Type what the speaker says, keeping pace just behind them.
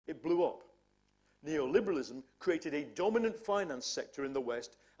it blew up. Neoliberalism created a dominant finance sector in the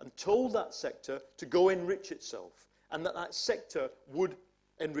West and told that sector to go enrich itself, and that sector would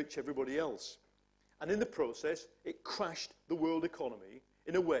enrich everybody else. And in the process, it crashed the world economy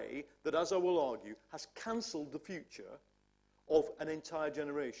in a way that, as I will argue, has cancelled the future of an entire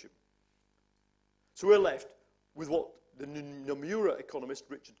generation. So we're left with what the Nomura economist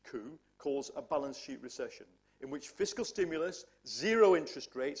Richard Koo calls a balance sheet recession, in which fiscal stimulus, zero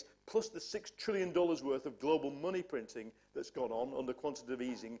interest rates, plus the $6 trillion worth of global money printing that's gone on under quantitative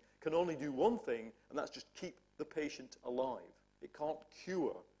easing can only do one thing, and that's just keep the patient alive. It can't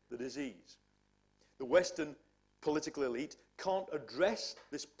cure the disease. The Western political elite can't address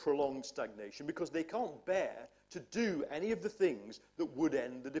this prolonged stagnation because they can't bear to do any of the things that would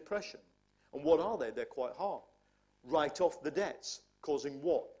end the depression. And what are they? They're quite hard. Write off the debts, causing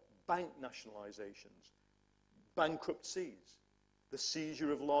what? Bank nationalizations, bankruptcies, the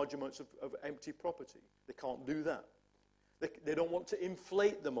seizure of large amounts of empty property. They can't do that. They don't want to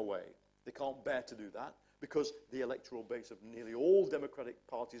inflate them away. They can't bear to do that because the electoral base of nearly all democratic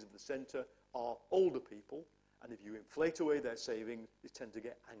parties of the centre are older people, and if you inflate away their savings, they tend to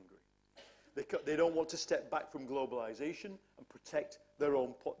get angry. They don't want to step back from globalization and protect their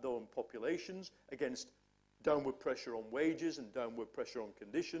own populations against downward pressure on wages and downward pressure on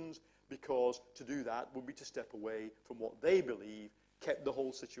conditions, because to do that would be to step away from what they believe kept the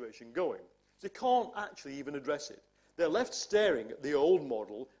whole situation going. So they can't actually even address it. They're left staring at the old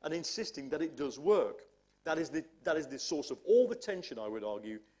model and insisting that it does work. That is the source of all the tension, I would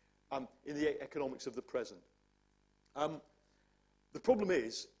argue, in the economics of the present. The problem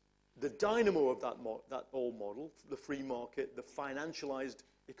is, the dynamo of that old model, the free market, the financialized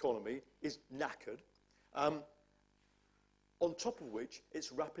economy, is knackered, on top of which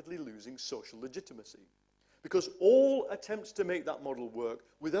it's rapidly losing social legitimacy. Because all attempts to make that model work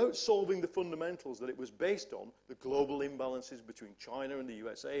without solving the fundamentals that it was based on, the global imbalances between China and the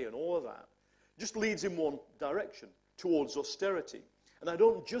USA and all of that, just leads in one direction, towards austerity. And I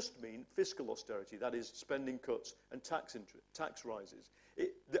don't just mean fiscal austerity, that is spending cuts and tax rises.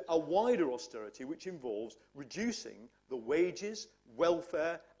 A wider austerity which involves reducing the wages,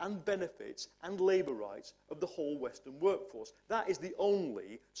 welfare and benefits and labour rights of the whole Western workforce. That is the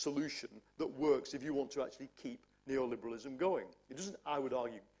only solution that works if you want to actually keep neoliberalism going. It doesn't, I would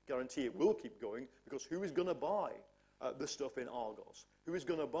argue, guarantee it will keep going, because who is going to buy the stuff in Argos? Who is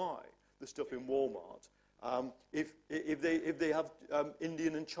going to buy the stuff in Walmart if they have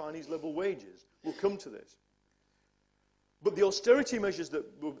Indian and Chinese level wages? We'll come to this. But the austerity measures that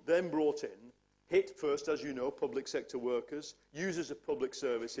were then brought in hit first, as you know, public sector workers, users of public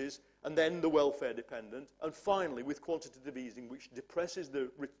services, and then the welfare dependent, and finally, with quantitative easing, which depresses the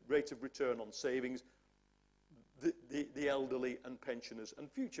rate of return on savings, the elderly and pensioners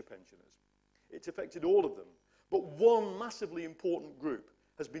and future pensioners. It's affected all of them. But one massively important group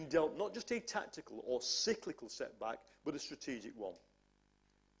has been dealt not just a tactical or cyclical setback, but a strategic one.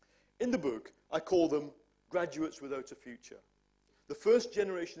 In the book, I call them graduates without a future. The first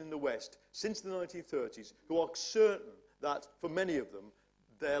generation in the West since the 1930s who are certain that, for many of them,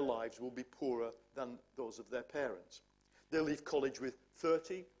 their lives will be poorer than those of their parents. They'll leave college with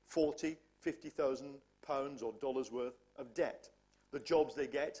 30, 40, 50,000 pounds or dollars worth of debt. The jobs they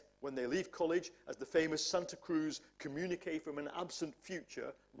get when they leave college, as the famous Santa Cruz communique from an absent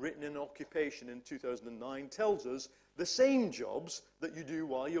future written in Occupation in 2009 tells us, the same jobs that you do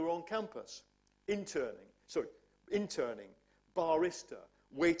while you're on campus. Interning, barista,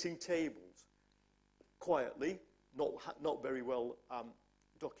 waiting tables, quietly, not very well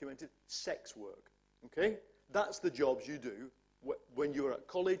documented, sex work, okay? That's the jobs you do when you're at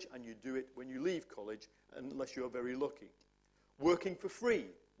college, and you do it when you leave college, unless you're very lucky. Working for free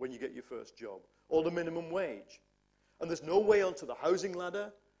when you get your first job, or the minimum wage. And there's no way onto the housing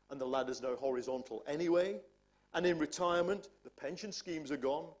ladder, and the ladder's now horizontal anyway. And in retirement, the pension schemes are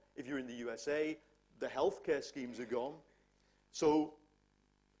gone. If you're in the USA, the healthcare schemes are gone. So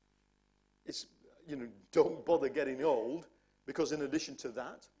it's, don't bother getting old, because in addition to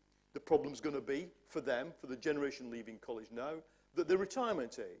that, the problem's going to be for them, for the generation leaving college now, that the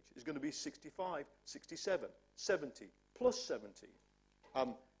retirement age is going to be 65, 67, 70, plus 70,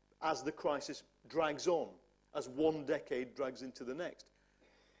 as the crisis drags on, as one decade drags into the next.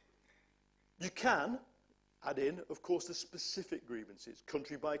 You can add in, of course, the specific grievances,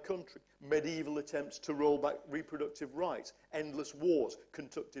 country by country, medieval attempts to roll back reproductive rights, endless wars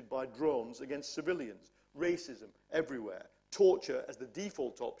conducted by drones against civilians, racism everywhere, torture as the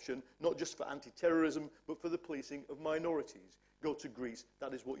default option, not just for anti-terrorism, but for the policing of minorities. Go to Greece,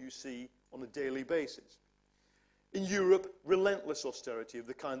 that is what you see on a daily basis. In Europe, relentless austerity of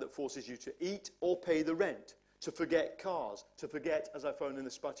the kind that forces you to eat or pay the rent, to forget cars, to forget, as I found in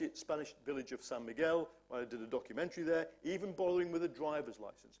the Spanish village of San Miguel, when I did a documentary there, even bothering with a driver's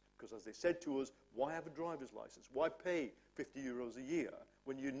license. Because as they said to us, why have a driver's license? Why pay 50 euros a year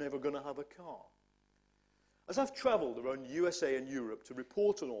when you're never going to have a car? As I've travelled around USA and Europe to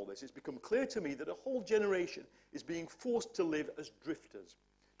report on all this, it's become clear to me that a whole generation is being forced to live as drifters,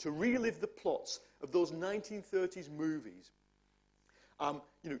 to relive the plots of those 1930s movies,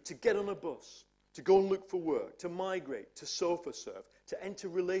 to get on a bus, to go and look for work, to migrate, to sofa surf, to enter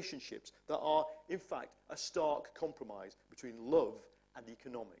relationships that are, in fact, a stark compromise between love and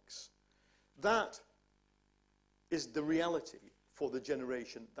economics. That is the reality for the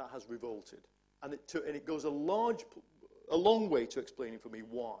generation that has revolted. And it goes a long way to explaining for me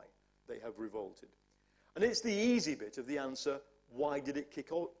why they have revolted. And it's the easy bit of the answer, why did it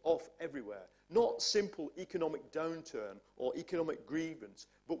kick off everywhere? Not simple economic downturn or economic grievance,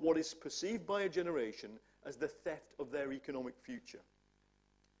 but what is perceived by a generation as the theft of their economic future.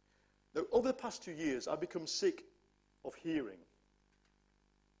 Now, over the past 2 years, I've become sick of hearing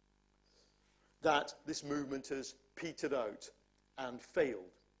that this movement has petered out and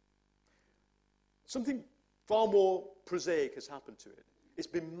failed. Something far more prosaic has happened to it. It's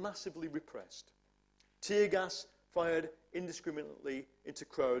been massively repressed. Tear gas fired indiscriminately into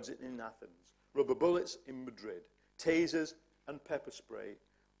crowds in Athens, rubber bullets in Madrid, tasers and pepper spray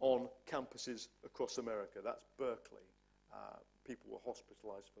on campuses across America. That's Berkeley. People were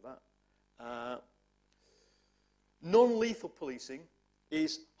hospitalized for that. Non-lethal policing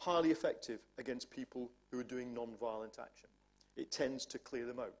is highly effective against people who are doing non-violent action. It tends to clear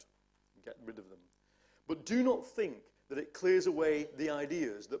them out and get rid of them. But do not think that it clears away the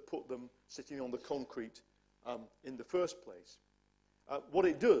ideas that put them sitting on the concrete in the first place. What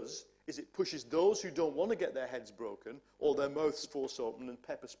it does is it pushes those who don't want to get their heads broken or their mouths forced open and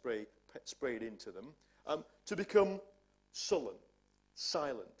pepper sprayed into them to become sullen,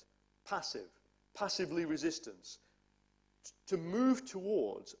 silent, passively resistant, to move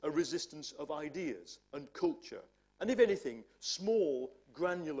towards a resistance of ideas and culture, and if anything, small,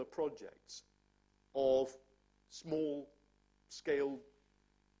 granular projects of small-scale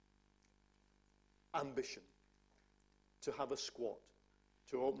ambition to have a squat,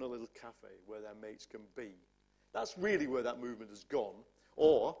 to open a little cafe where their mates can be. That's really where that movement has gone.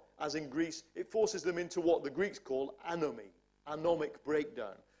 Or, as in Greece, it forces them into what the Greeks call anomic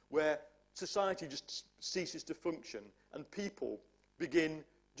breakdown, where society just ceases to function and people begin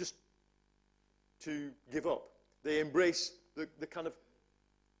just to give up. They embrace the kind of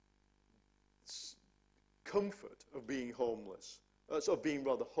comfort of being homeless, of being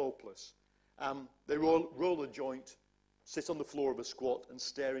rather hopeless. They roll a joint, sit on the floor of a squat and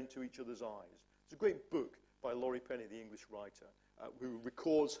stare into each other's eyes. It's a great book by Laurie Penny, the English writer, who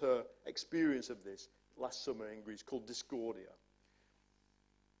records her experience of this last summer in Greece, called Discordia.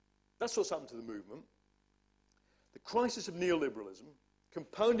 That's what's happened to the movement. The crisis of neoliberalism,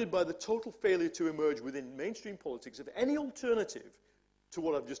 compounded by the total failure to emerge within mainstream politics of any alternative to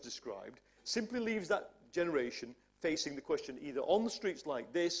what I've just described, simply leaves that generation facing the question either on the streets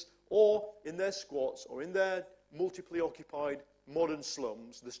like this, or in their squats, or in their multiply occupied modern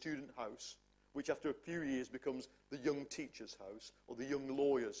slums, the student house, which after a few years becomes the young teacher's house, or the young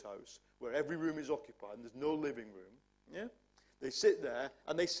lawyer's house, where every room is occupied and there's no living room. Yeah? They sit there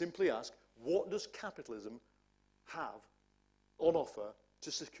and they simply ask, what does capitalism have on offer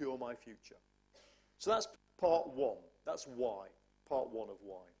to secure my future? So that's part one. That's why. Part one of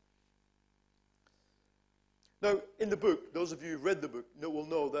why. Now, in the book, those of you who've read the book will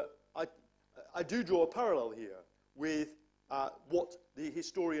know that I do draw a parallel here with what the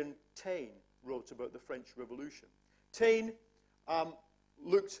historian Taine wrote about the French Revolution. Taine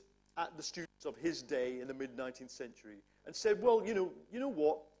looked at the students of his day in the mid-19th century and said, well, you know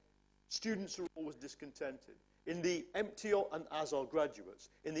what? Students are always discontented. In the empty, and as are graduates,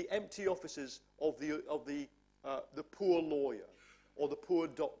 in the empty offices of the poor lawyer or the poor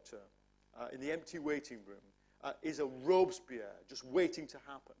doctor, in the empty waiting room, is a Robespierre just waiting to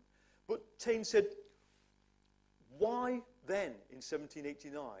happen. But Taine said, why then, in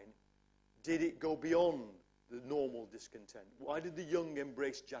 1789, did it go beyond the normal discontent? Why did the young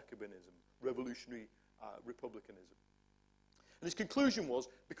embrace Jacobinism, revolutionary republicanism? And his conclusion was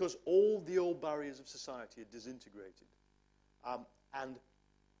because all the old barriers of society had disintegrated. And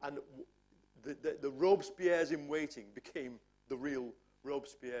the Robespierres in waiting became the real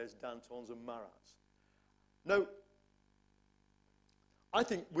Robespierres, Dantons and Marats. Now, I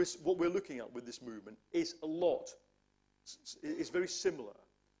think what we're looking at with this movement is is very similar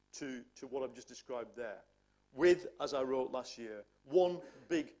to what I've just described there. with, as I wrote last year, one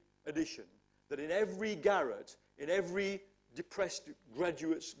big addition, that in every garret, in every depressed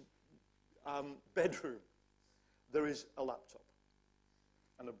graduate's bedroom, there is a laptop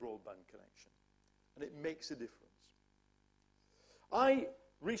and a broadband connection. And it makes a difference. I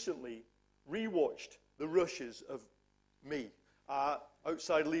recently rewatched the rushes of me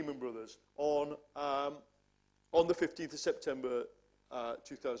outside Lehman Brothers on the 15th of September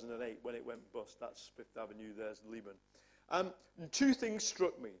 2008 when it went bust. That's Fifth Avenue, there's Lehman. And two things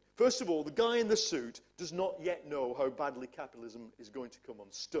struck me. First of all, the guy in the suit does not yet know how badly capitalism is going to come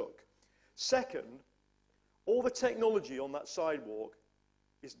unstuck. Second, all the technology on that sidewalk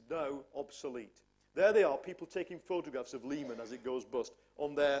is now obsolete. There they are, people taking photographs of Lehman as it goes bust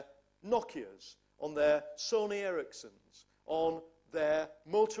on their Nokias, on their Sony Ericssons, on their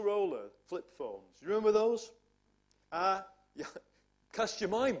Motorola flip phones. You remember those? Yeah. Cast your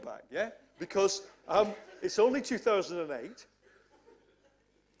mind back, yeah? Because it's only 2008.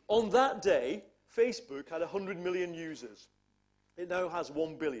 On that day, Facebook had 100 million users. It now has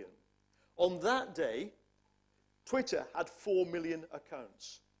 1 billion. On that day, Twitter had 4 million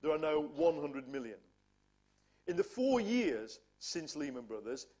accounts. There are now 100 million. In the 4 years since Lehman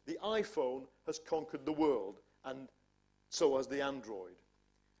Brothers, the iPhone has conquered the world, and so has the Android.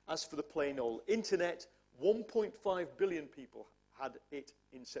 As for the plain old internet, 1.5 billion people had it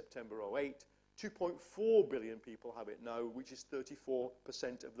in September 2008. 2.4 billion people have it now, which is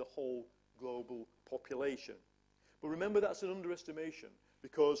 34% of the whole global population. But remember, that's an underestimation,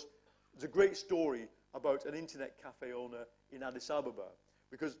 because there's a great story about an internet cafe owner in Addis Ababa,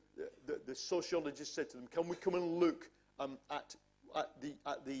 because the sociologist said to them, can we come and look at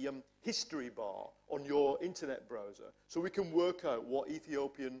the history bar on your internet browser so we can work out what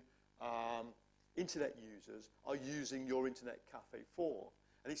Ethiopian internet users are using your internet cafe for?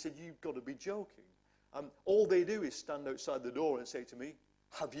 And he said, you've got to be joking. All they do is stand outside the door and say to me,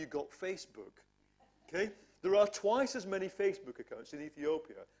 have you got Facebook? Okay? There are twice as many Facebook accounts in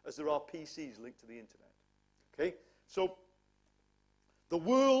Ethiopia as there are PCs linked to the internet. Okay? So the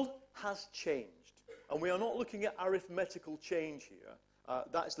world has changed. And we are not looking at arithmetical change here.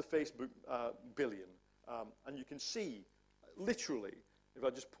 That is the Facebook billion. And you can see, literally, if I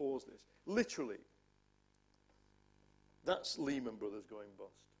just pause this, literally, that's Lehman Brothers going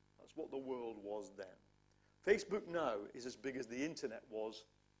bust. That's what the world was then. Facebook now is as big as the internet was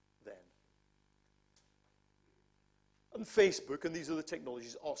then. And Facebook and these other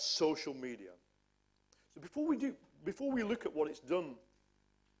technologies are social media. So before we look at what it's done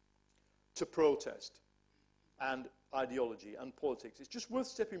to protest and ideology and politics, it's just worth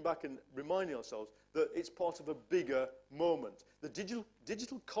stepping back and reminding ourselves that it's part of a bigger moment. The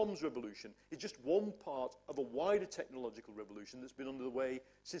digital comms revolution is just one part of a wider technological revolution that's been underway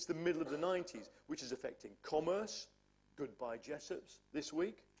since the middle of the 90s, which is affecting commerce, goodbye Jessops this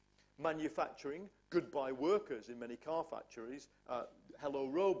week, manufacturing, goodbye workers in many car factories, hello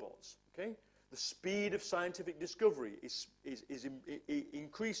robots. Okay? The speed of scientific discovery is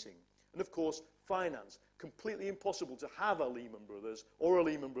increasing. And of course, finance. Completely impossible to have a Lehman Brothers or a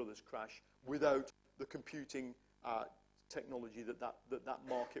Lehman Brothers crash without the computing technology that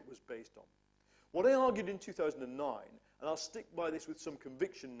market was based on. What I argued in 2009, and I'll stick by this with some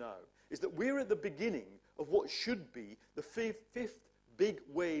conviction now, is that we're at the beginning of what should be the fifth big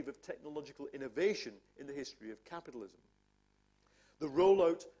wave of technological innovation in the history of capitalism. The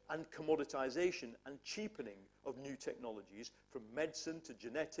rollout and commoditization and cheapening of new technologies, from medicine to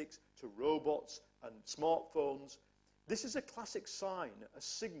genetics to robots and smartphones. This is a classic sign, a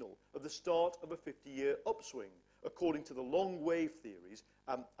signal of the start of a 50-year upswing, according to the long wave theories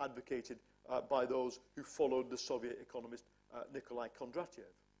advocated by those who followed the Soviet economist Nikolai Kondratyev.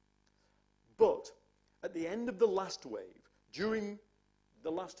 But at the end of the last wave, during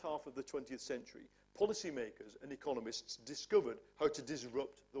the last half of the 20th century, policymakers and economists discovered how to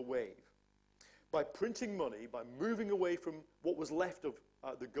disrupt the wave. By printing money, by moving away from what was left of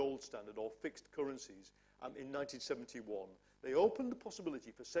the gold standard or fixed currencies in 1971, they opened the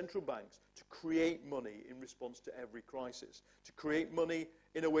possibility for central banks to create money in response to every crisis, to create money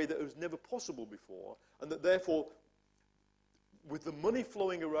in a way that was never possible before, and that therefore, with the money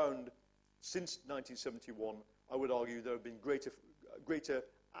flowing around since 1971, I would argue there have been greater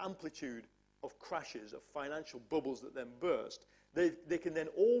amplitude of crashes, of financial bubbles that then burst. They can then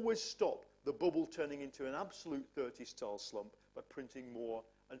always stop the bubble turning into an absolute 30s-style slump by printing more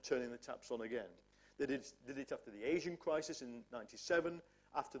and turning the taps on again. They did it after the Asian crisis in '97,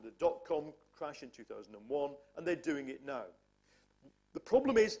 after the dot-com crash in 2001, and they're doing it now. The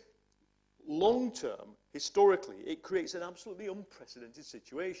problem is, long-term, historically, it creates an absolutely unprecedented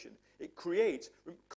situation. It creates,